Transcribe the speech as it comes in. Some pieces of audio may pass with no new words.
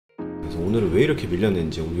그래서 오늘은 왜 이렇게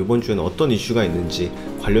밀렸는지, 이번 주에는 어떤 이슈가 있는지,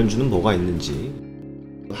 관련주는 뭐가 있는지,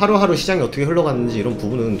 하루하루 시장이 어떻게 흘러가는지 이런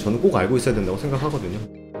부분은 저는 꼭 알고 있어야 된다고 생각하거든요.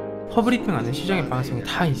 허브리핑 안에 시장의 방향성이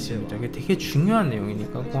다 있습니다. 이게 되게 중요한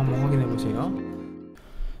내용이니까 꼭 한번 확인해 보세요.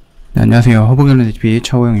 네, 안녕하세요. 허브경제TV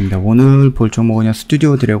차호영입니다. 오늘 볼 종목은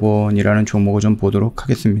스튜디오드래곤이라는 종목을 좀 보도록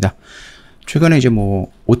하겠습니다. 최근에 이제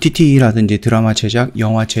OTT라든지 드라마 제작,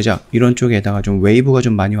 영화 제작 이런 쪽에다가 좀 웨이브가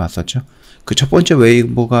좀 많이 왔었죠. 그 첫 번째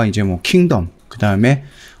웨이브가 이제 킹덤, 그 다음에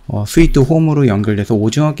스위트 홈으로 연결돼서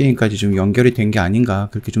오징어 게임까지 좀 연결이 된 게 아닌가,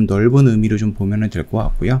 그렇게 좀 넓은 의미로 좀 보면 될 것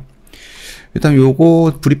같고요. 일단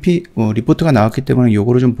요거 리포트가 나왔기 때문에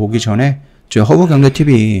요거를 좀 보기 전에 저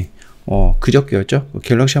허브경제TV 그저께였죠.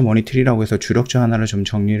 갤럭시 머니트리라고 해서 주력주 하나를 좀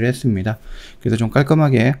정리를 했습니다. 그래서 좀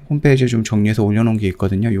깔끔하게 홈페이지에 좀 정리해서 올려놓은 게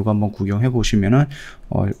있거든요. 요거 한번 구경해 보시면은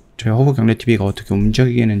저희 허브경제TV가 어떻게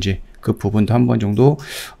움직이는지 그 부분도 한번 정도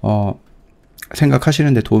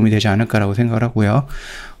생각하시는데 도움이 되지 않을까라고 생각을 하고요.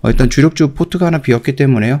 일단 주력주 포트가 하나 비었기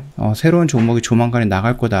때문에요. 새로운 종목이 조만간에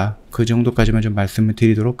나갈 거다. 그 정도까지만 좀 말씀을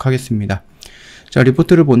드리도록 하겠습니다. 자,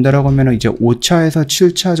 리포트를 본다라고 하면 이제 5차에서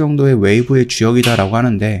 7차 정도의 웨이브의 주역이다라고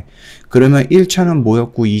하는데, 그러면 1차는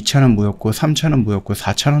뭐였고, 2차는 뭐였고, 3차는 뭐였고,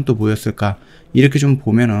 4차는 또 뭐였을까? 이렇게 좀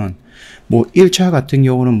보면은, 1차 같은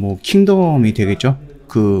경우는 킹덤이 되겠죠?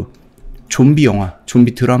 그, 좀비 영화,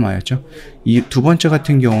 좀비 드라마였죠? 이 두 번째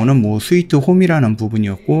같은 경우는 스위트 홈이라는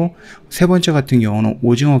부분이었고, 세 번째 같은 경우는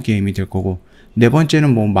오징어 게임이 될 거고, 네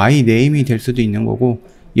번째는 마이 네임이 될 수도 있는 거고,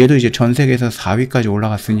 얘도 이제 전 세계에서 4위까지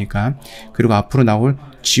올라갔으니까, 그리고 앞으로 나올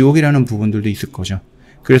지옥이라는 부분들도 있을 거죠.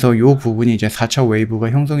 그래서 요 부분이 이제 4차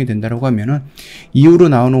웨이브가 형성이 된다고 하면은, 이후로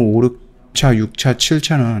나오는 5, 6차, 6차,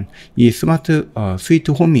 7차는 이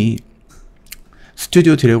스위트 홈이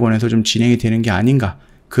스튜디오 드래곤에서 좀 진행이 되는 게 아닌가,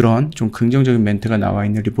 그런 좀 긍정적인 멘트가 나와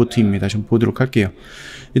있는 리포트입니다. 좀 보도록 할게요.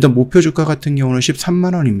 일단 목표 주가 같은 경우는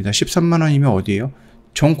 13만원입니다. 13만원이면 어디예요?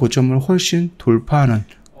 전 고점을 훨씬 돌파하는,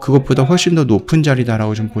 그것보다 훨씬 더 높은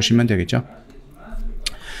자리다라고 좀 보시면 되겠죠.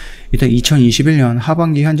 일단 2021년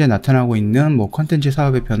하반기 현재 나타나고 있는 컨텐츠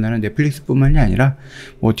사업의 변화는 넷플릭스뿐만이 아니라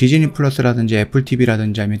디즈니 플러스라든지 애플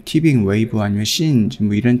TV라든지 아니면 티빙 웨이브 아니면 신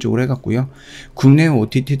이런 쪽으로 해갖고요. 국내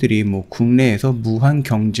OTT들이 국내에서 무한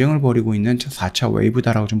경쟁을 벌이고 있는 4차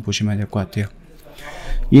웨이브다라고 좀 보시면 될 것 같아요.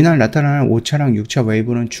 이날 나타나는 5차랑 6차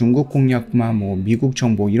웨이브는 중국 공략만 미국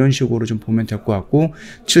정보 이런 식으로 좀 보면 될 것 같고,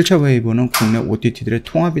 7차 웨이브는 국내 OTT들의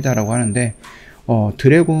통합이다라고 하는데,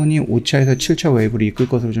 드래곤이 5차에서 7차 웨이브를 이끌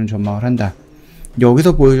것으로 좀 전망을 한다.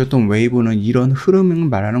 여기서 보여줬던 웨이브는 이런 흐름을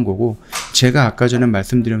말하는 거고, 제가 아까 전에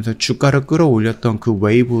말씀드리면서 주가를 끌어올렸던 그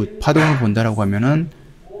웨이브 파동을 본다라고 하면은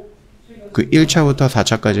그 1차부터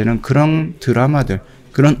 4차까지는 그런 드라마들,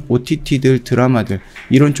 그런 OTT들 드라마들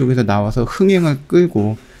이런 쪽에서 나와서 흥행을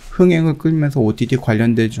끌면서 OTT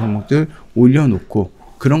관련된 종목들 올려놓고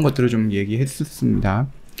그런 것들을 좀 얘기했었습니다.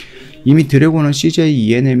 이미 드래곤은 CJ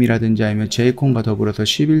ENM이라든지 아니면 제이콘과 더불어서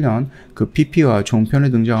 11년 그 PP와 종편에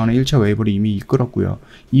등장하는 1차 웨이브를 이미 이끌었고요.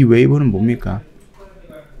 이 웨이브는 뭡니까?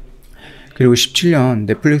 그리고 17년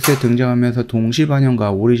넷플릭스에 등장하면서 동시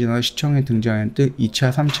반영과 오리지널 시청에 등장했던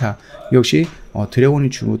 2차, 3차 역시 드래곤이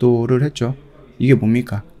주도를 했죠. 이게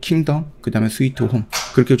뭡니까? 킹덤, 그 다음에 스위트 홈,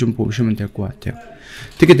 그렇게 좀 보시면 될 것 같아요.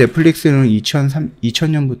 특히 넷플릭스는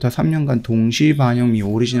 2000년부터 3년간 동시 반영 및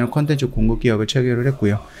오리지널 컨텐츠 공급 계약을 체결을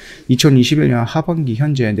했고요. 2021년 하반기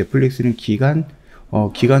현재 넷플릭스는 기간을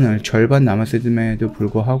절반 남았음에도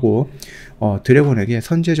불구하고 드래곤에게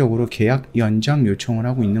선제적으로 계약 연장 요청을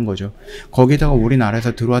하고 있는 거죠. 거기다가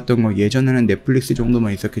우리나라에서 들어왔던 거, 예전에는 넷플릭스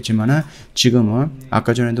정도만 있었겠지만은 지금은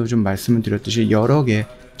아까 전에도 좀 말씀을 드렸듯이 여러 개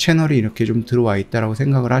채널이 이렇게 좀 들어와 있다라고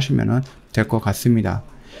생각을 하시면 될 것 같습니다.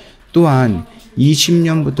 또한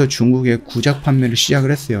 20년부터 중국에 구작 판매를 시작을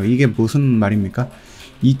했어요. 이게 무슨 말입니까?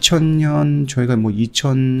 2000년 저희가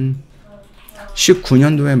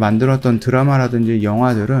 2019년도에 만들었던 드라마라든지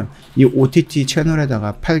영화들을 이 OTT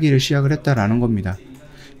채널에다가 팔기를 시작을 했다라는 겁니다.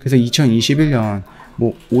 그래서 2021년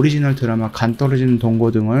오리지널 드라마 간 떨어지는 동거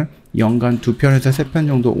등을 연간 2편에서 3편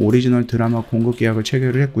정도 오리지널 드라마 공급 계약을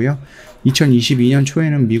체결을 했고요. 2022년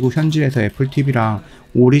초에는 미국 현지에서 애플 TV랑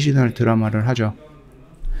오리지널 드라마를 하죠.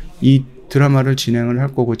 이 드라마를 진행을 할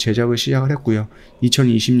거고 제작을 시작을 했고요.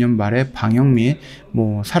 2020년 말에 방영 및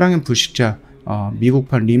사랑의 불식자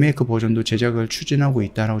미국판 리메이크 버전도 제작을 추진하고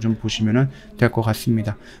있다라고 좀 보시면 될 것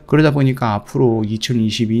같습니다. 그러다 보니까 앞으로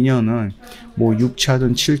 2022년은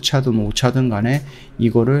 6차든 7차든 5차든 간에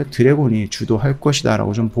이거를 드래곤이 주도할 것이다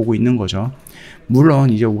라고 좀 보고 있는 거죠. 물론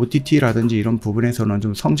이제 OTT라든지 이런 부분에서는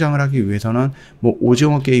좀 성장을 하기 위해서는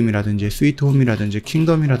오징어 게임이라든지 스위트 홈이라든지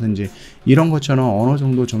킹덤이라든지 이런 것처럼 어느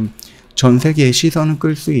정도 좀 전 세계의 시선을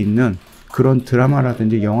끌 수 있는 그런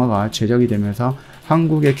드라마라든지 영화가 제작이 되면서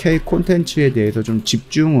한국의 K 콘텐츠에 대해서 좀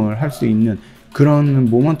집중을 할 수 있는 그런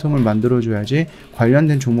모멘텀을 만들어줘야지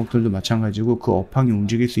관련된 종목들도 마찬가지고 그 업황이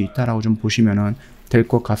움직일 수 있다라고 좀 보시면 될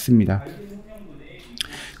것 같습니다.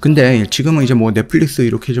 근데 지금은 이제 뭐 넷플릭스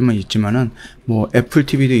이렇게 좀만 있지만은 뭐 애플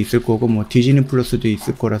TV도 있을 거고 뭐 디즈니 플러스도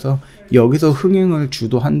있을 거라서 여기서 흥행을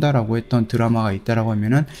주도한다라고 했던 드라마가 있다라고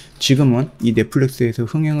하면은 지금은 이 넷플릭스에서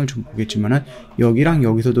흥행을 좀 보겠지만은 여기랑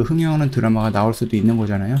여기서도 흥행하는 드라마가 나올 수도 있는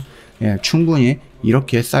거잖아요. 예, 충분히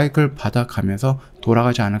이렇게 사이클 받아가면서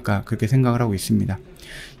돌아가지 않을까 그렇게 생각을 하고 있습니다.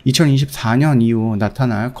 2024년 이후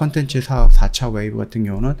나타날 컨텐츠 사업 4차 웨이브 같은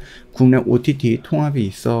경우는 국내 OTT 통합이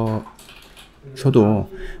있어서도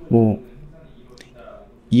뭐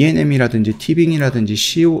ENM이라든지 티빙이라든지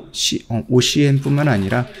OCN뿐만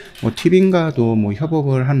아니라 뭐 티빙과도 뭐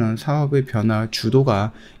협업을 하는 사업의 변화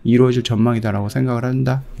주도가 이루어질 전망이다라고 생각을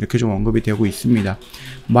한다. 이렇게 좀 언급이 되고 있습니다.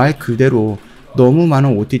 말 그대로 너무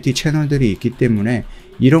많은 OTT 채널들이 있기 때문에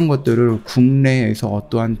이런 것들을 국내에서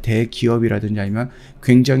어떠한 대기업이라든지 아니면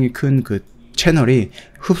굉장히 큰 그 채널이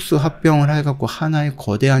흡수 합병을 해갖고 하나의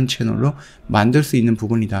거대한 채널로 만들 수 있는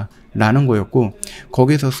부분이다 라는 거였고,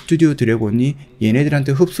 거기서 스튜디오드래곤이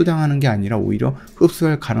얘네들한테 흡수당하는 게 아니라 오히려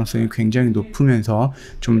흡수할 가능성이 굉장히 높으면서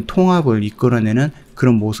좀 통합을 이끌어내는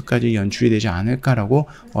그런 모습까지 연출이 되지 않을까라고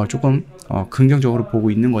조금 긍정적으로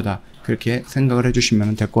보고 있는 거다, 그렇게 생각을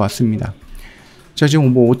해주시면 될 것 같습니다. 자,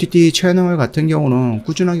 지금 뭐 OTT 채널 같은 경우는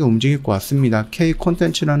꾸준하게 움직일 것 같습니다. K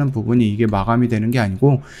콘텐츠라는 부분이 이게 마감이 되는 게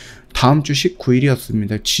아니고 다음 주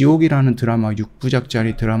 19일이었습니다. 지옥이라는 드라마,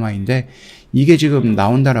 6부작짜리 드라마인데 이게 지금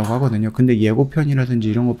나온다라고 하거든요. 근데 예고편이라든지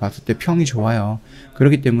이런 거 봤을 때 평이 좋아요.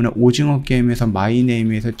 그렇기 때문에 오징어 게임에서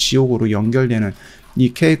마이네임에서 지옥으로 연결되는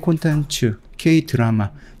이 K 콘텐츠, K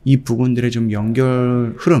드라마 이 부분들의 좀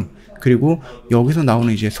연결 흐름, 그리고 여기서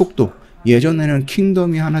나오는 이제 속도, 예전에는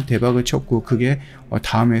킹덤이 하나 대박을 쳤고 그게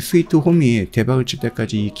다음에 스위트 홈이 대박을 칠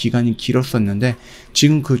때까지 이 기간이 길었었는데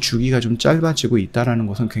지금 그 주기가 좀 짧아지고 있다라는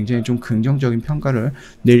것은 굉장히 좀 긍정적인 평가를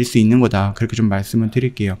내릴 수 있는 거다, 그렇게 좀 말씀을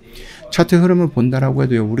드릴게요. 차트 흐름을 본다라고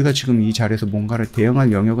해도요, 우리가 지금 이 자리에서 뭔가를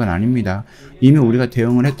대응할 영역은 아닙니다. 이미 우리가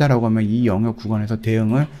대응을 했다라고 하면 이 영역 구간에서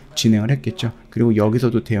대응을 진행을 했겠죠. 그리고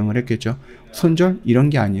여기서도 대응을 했겠죠. 손절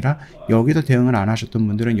이런 게 아니라 여기서 대응을 안 하셨던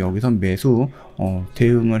분들은 여기서 매수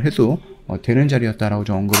대응을 해도 되는 자리였다라고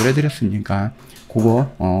좀 언급을 해드렸으니까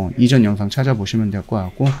그거 이전 영상 찾아보시면 될 것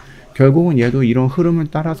같고, 결국은 얘도 이런 흐름을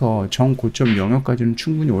따라서 정고점 영역까지는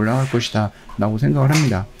충분히 올라갈 것이다 라고 생각을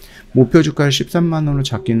합니다. 목표 주가를 13만원으로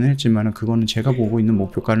잡기는 했지만 그거는 제가 보고 있는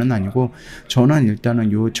목표가는 아니고, 저는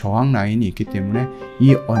일단은 요 저항 라인이 있기 때문에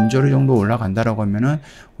이 언저리 정도 올라간다라고 하면은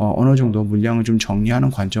어느 정도 물량을 좀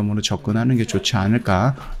정리하는 관점으로 접근하는 게 좋지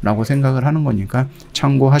않을까 라고 생각을 하는 거니까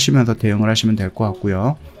참고하시면서 대응을 하시면 될 것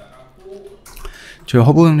같고요. 저희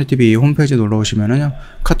허브경제TV 홈페이지 놀러 오시면은요,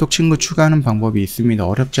 카톡 친구 추가하는 방법이 있습니다.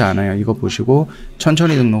 어렵지 않아요. 이거 보시고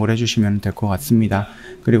천천히 등록을 해주시면 될 것 같습니다.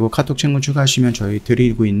 그리고 카톡 친구 추가하시면 저희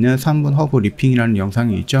드리고 있는 3분 허브 리핑이라는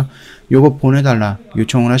영상이 있죠. 요거 보내달라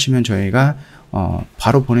요청을 하시면 저희가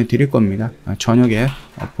바로 보내드릴 겁니다. 저녁에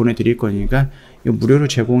보내드릴 거니까 이거 무료로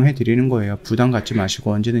제공해 드리는 거예요. 부담 갖지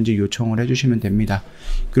마시고 언제든지 요청을 해주시면 됩니다.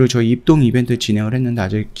 그리고 저희 입동 이벤트 진행을 했는데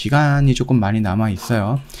아직 기간이 조금 많이 남아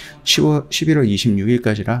있어요. 11월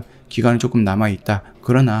 26일까지라 기간이 조금 남아 있다.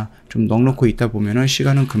 그러나 좀 넉넉히 있다 보면은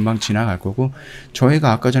시간은 금방 지나갈 거고,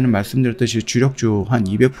 저희가 아까 전에 말씀드렸듯이 주력주 한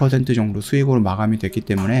 200% 정도 수익으로 마감이 됐기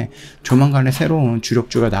때문에 조만간에 새로운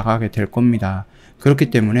주력주가 나가게 될 겁니다. 그렇기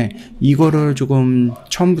때문에 이거를 조금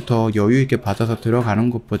처음부터 여유 있게 받아서 들어가는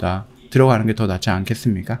게 더 낫지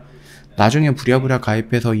않겠습니까? 나중에 부랴부랴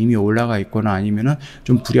가입해서 이미 올라가 있거나 아니면은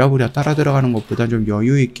좀 부랴부랴 따라 들어가는 것보다 좀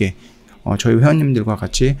여유 있게 저희 회원님들과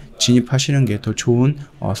같이 진입하시는 게 더 좋은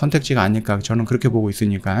선택지가 아닐까, 저는 그렇게 보고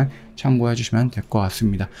있으니까 참고해 주시면 될 것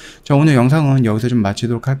같습니다. 자, 오늘 영상은 여기서 좀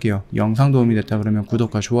마치도록 할게요. 영상 도움이 됐다 그러면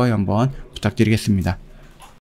구독과 좋아요 한번 부탁드리겠습니다.